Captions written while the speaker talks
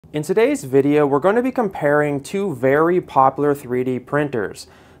In today's video, we're going to be comparing two very popular 3D printers,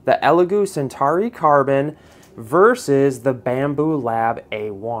 the Elegoo Centauri Carbon versus the Bambu Lab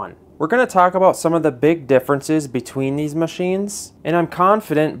A1. We're going to talk about some of the big differences between these machines, and I'm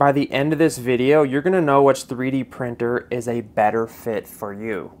confident by the end of this video, you're going to know which 3D printer is a better fit for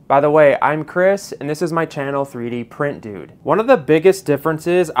you. By the way, I'm Chris, and this is my channel, 3D Print Dude. One of the biggest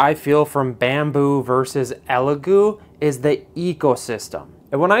differences I feel from Bambu versus Elegoo is the ecosystem.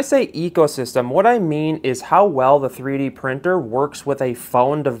 And when I say ecosystem, what I mean is how well the 3D printer works with a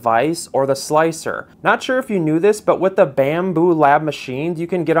phone device or the slicer. Not sure if you knew this, but with the Bambu Lab machines, you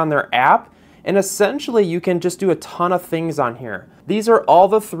can get on their app and essentially you can just do a ton of things on here. These are all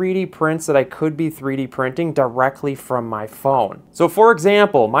the 3D prints that I could be 3D printing directly from my phone. So for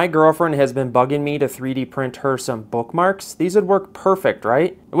example, my girlfriend has been bugging me to 3D print her some bookmarks. These would work perfect,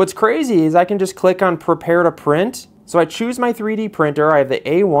 right? And what's crazy is I can just click on prepare to print. So I choose my 3D printer, I have the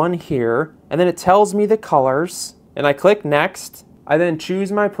A1 here, and then it tells me the colors, and I click next. I then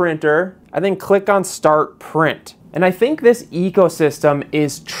choose my printer, I then click on start print. And I think this ecosystem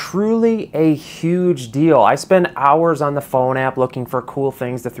is truly a huge deal. I spend hours on the phone app looking for cool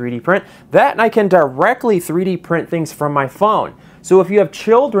things to 3D print. That and I can directly 3D print things from my phone. So if you have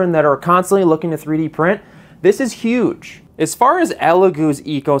children that are constantly looking to 3D print, this is huge. As far as Elegoo's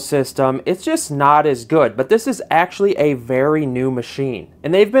ecosystem, it's just not as good, but this is actually a very new machine.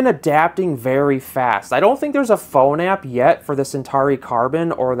 And they've been adapting very fast. I don't think there's a phone app yet for the Centauri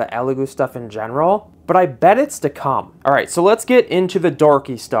Carbon or the Elegoo stuff in general, but I bet it's to come. All right, so let's get into the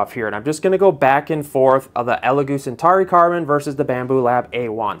dorky stuff here, and I'm just gonna go back and forth of the Elegoo Centauri Carbon versus the Bambu Lab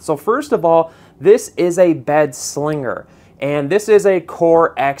A1. So first of all, this is a bed slinger, and this is a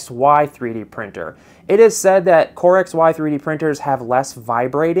Core XY 3D printer. It is said that Core XY 3D printers have less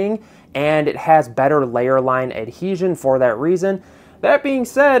vibrating and it has better layer line adhesion for that reason. That being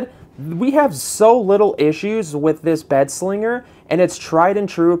said, we have so little issues with this bed slinger, and it's tried and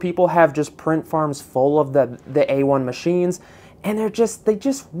true. People have just print farms full of the A1 machines, and they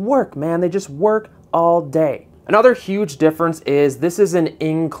just work, man. They just work all day. Another huge difference is this is an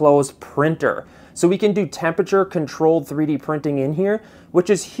enclosed printer. So we can do temperature controlled 3D printing in here, which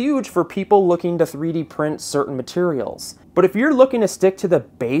is huge for people looking to 3D print certain materials. But if you're looking to stick to the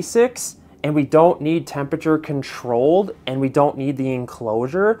basics and we don't need temperature controlled and we don't need the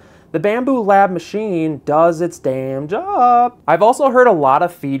enclosure, the Bambu Lab machine does its damn job. I've also heard a lot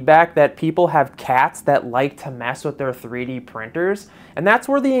of feedback that people have cats that like to mess with their 3D printers, and that's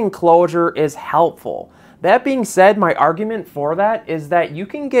where the enclosure is helpful. That being said, my argument for that is that you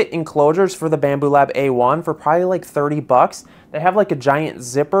can get enclosures for the Bambu Lab A1 for probably like 30 bucks. They have like a giant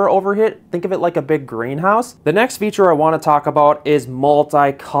zipper over here. Think of it like a big greenhouse. The next feature I want to talk about is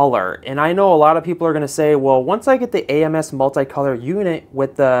multicolor. And I know a lot of people are going to say, well, once I get the AMS multicolor unit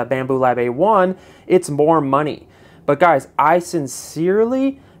with the Bambu Lab A1, it's more money. But guys, I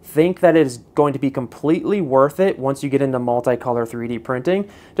sincerely think that it is going to be completely worth it once you get into multicolor 3D printing,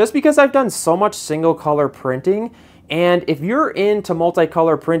 just because I've done so much single color printing. And if you're into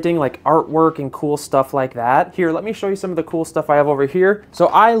multicolor printing, like artwork and cool stuff like that, here, let me show you some of the cool stuff I have over here. So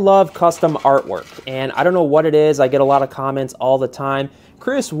I love custom artwork, and I don't know what it is. I get a lot of comments all the time.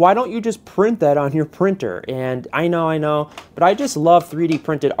 Chris, why don't you just print that on your printer? And I know, but I just love 3D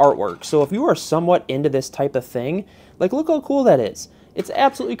printed artwork. So if you are somewhat into this type of thing, like look how cool that is. It's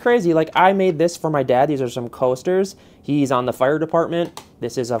absolutely crazy. Like I made this for my dad. These are some coasters. He's on the fire department.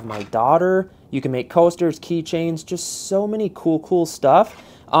 This is of my daughter. You can make coasters, keychains, just so many cool stuff.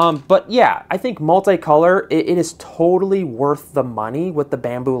 But yeah, I think multicolor, it is totally worth the money with the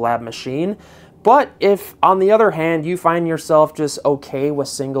Bambu Lab machine. But if, on the other hand, you find yourself just okay with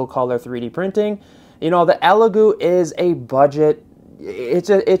single color 3D printing, you know, the Elegoo is a budget. It's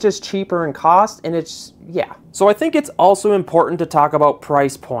just cheaper in cost, and it's, yeah. So I think it's also important to talk about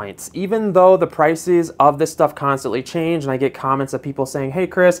price points. Even though the prices of this stuff constantly change, and I get comments of people saying, hey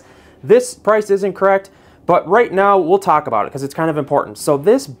Chris, this price isn't correct, but right now we'll talk about it because it's kind of important. So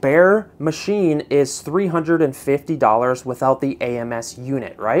this bare machine is $350 without the AMS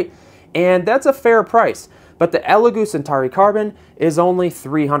unit, right? And that's a fair price. But the Elegoo Centauri Carbon is only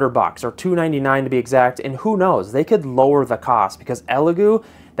 300 bucks or $299 to be exact, and who knows, they could lower the cost because Elegoo,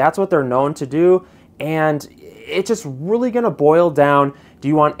 that's what they're known to do, and it's just really gonna boil down, do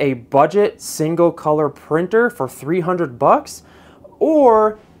you want a budget single color printer for 300 bucks,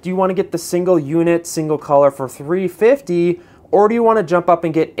 or do you wanna get the single unit, single color for 350, or do you wanna jump up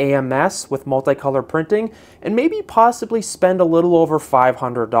and get AMS with multicolor printing and maybe possibly spend a little over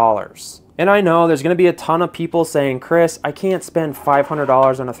 $500? And I know there's going to be a ton of people saying, Chris, I can't spend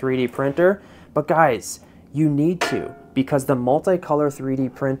 $500 on a 3D printer. But guys, You need to, because the multicolor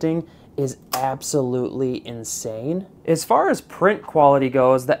 3D printing is absolutely insane. As far as print quality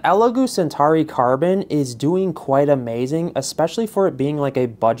goes, the Elegoo Centauri Carbon is doing quite amazing, especially for it being like a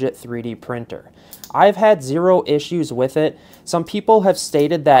budget 3D printer. I've had zero issues with it. Some people have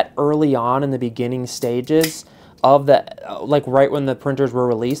stated that early on in the beginning stages of the, like right when the printers were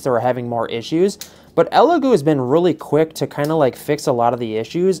released, they were having more issues. But Elegoo has been really quick to kind of like fix a lot of the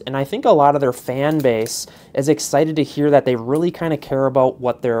issues, and I think a lot of their fan base is excited to hear that they really kind of care about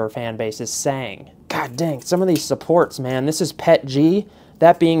what their fan base is saying. God dang, some of these supports, man. This is PETG.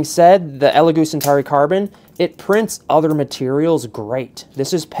 That being said, the Elegoo Centauri Carbon, it prints other materials great.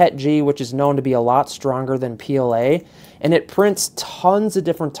 This is PETG, which is known to be a lot stronger than PLA, and it prints tons of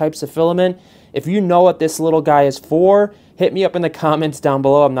different types of filament. If you know what this little guy is for, hit me up in the comments down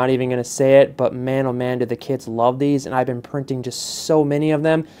below. I'm not even going to say it, but man, oh man, do the kids love these, and I've been printing just so many of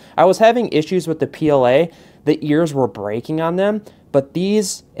them. I was having issues with the PLA. The ears were breaking on them, but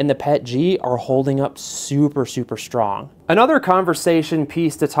these in the PETG are holding up super, super strong. Another conversation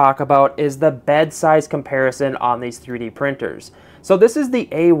piece to talk about is the bed size comparison on these 3D printers. So this is the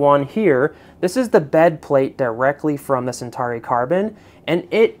A1 here. This is the bed plate directly from the Centauri Carbon, and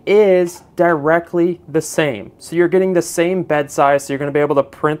it is directly the same. So you're getting the same bed size, so you're gonna be able to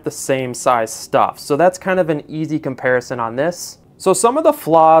print the same size stuff. So that's kind of an easy comparison on this. So some of the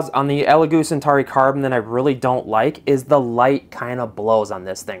flaws on the Elegoo Centauri Carbon that I really don't like is the light kind of blows on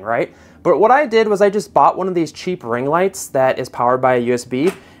this thing, right? But what I did was I just bought one of these cheap ring lights that is powered by a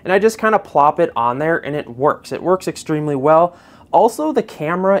USB, and I just kind of plop it on there and it works. It works extremely well. Also, the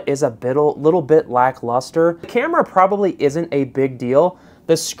camera is a little bit lackluster. The camera probably isn't a big deal.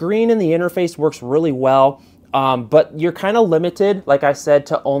 The screen and the interface works really well, but you're kind of limited, like I said,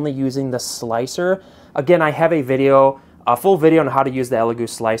 to only using the slicer. Again, I have a full video on how to use the Elegoo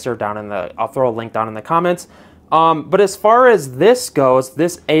slicer down in the, I'll throw a link down in the comments. But as far as this goes,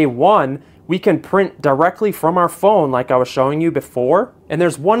 this A1, we can print directly from our phone like I was showing you before. And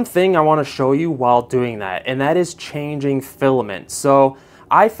there's one thing I want to show you while doing that, and that is changing filament. So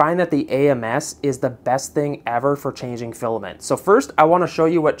I find that the AMS is the best thing ever for changing filament. So first, I want to show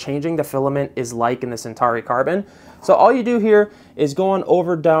you what changing the filament is like in the Centauri Carbon. So all you do here is go on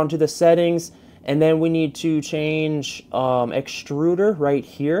over down to the settings, and then we need to change extruder right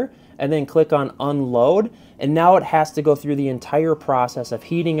here, and then click on unload. And now it has to go through the entire process of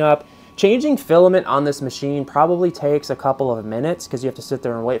heating up. Changing filament on this machine probably takes a couple of minutes because you have to sit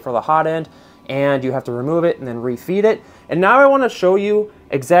there and wait for the hot end, and you have to remove it and then refeed it. And now I want to show you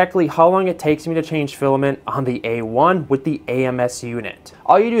exactly how long it takes me to change filament on the A1 with the AMS unit.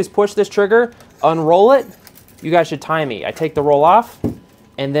 All you do is push this trigger, unroll it. You guys should time me. I take the roll off,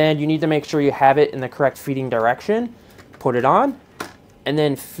 and then you need to make sure you have it in the correct feeding direction. Put it on, and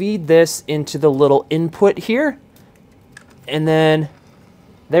then feed this into the little input here, and then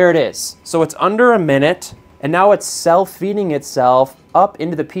there it is. So it's under a minute, and now it's self-feeding itself up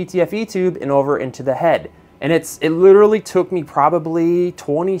into the PTFE tube and over into the head. And it literally took me probably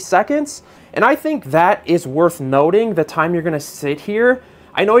 20 seconds. And I think that is worth noting, the time you're gonna sit here.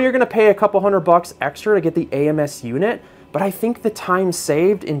 I know you're gonna pay a couple $100 extra to get the AMS unit, but I think the time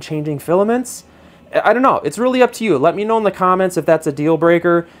saved in changing filaments, I don't know, it's really up to you. Let me know in the comments if that's a deal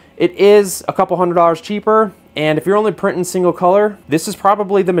breaker. It is a couple $100 cheaper, and if you're only printing single color, this is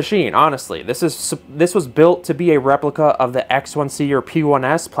probably the machine, honestly. This was built to be a replica of the X1C or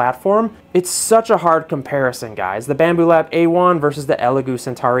P1S platform. It's such a hard comparison, guys. The Bambu Lab A1 versus the Elegoo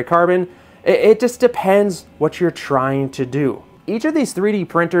Centauri Carbon. It just depends what you're trying to do. Each of these 3D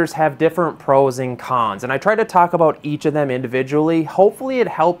printers have different pros and cons, and I try to talk about each of them individually. Hopefully it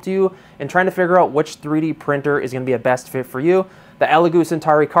helped you in trying to figure out which 3D printer is going to be a best fit for you. The Elegoo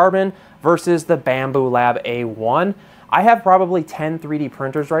Centauri Carbon versus the Bambu Lab A1. I have probably 10 3D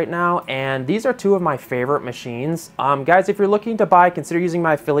printers right now, and these are two of my favorite machines. Guys, if you're looking to buy, consider using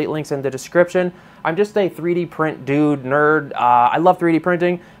my affiliate links in the description. I'm just a 3D print dude, nerd. I love 3D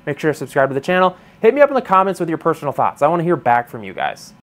printing. Make sure to subscribe to the channel. Hit me up in the comments with your personal thoughts. I want to hear back from you guys.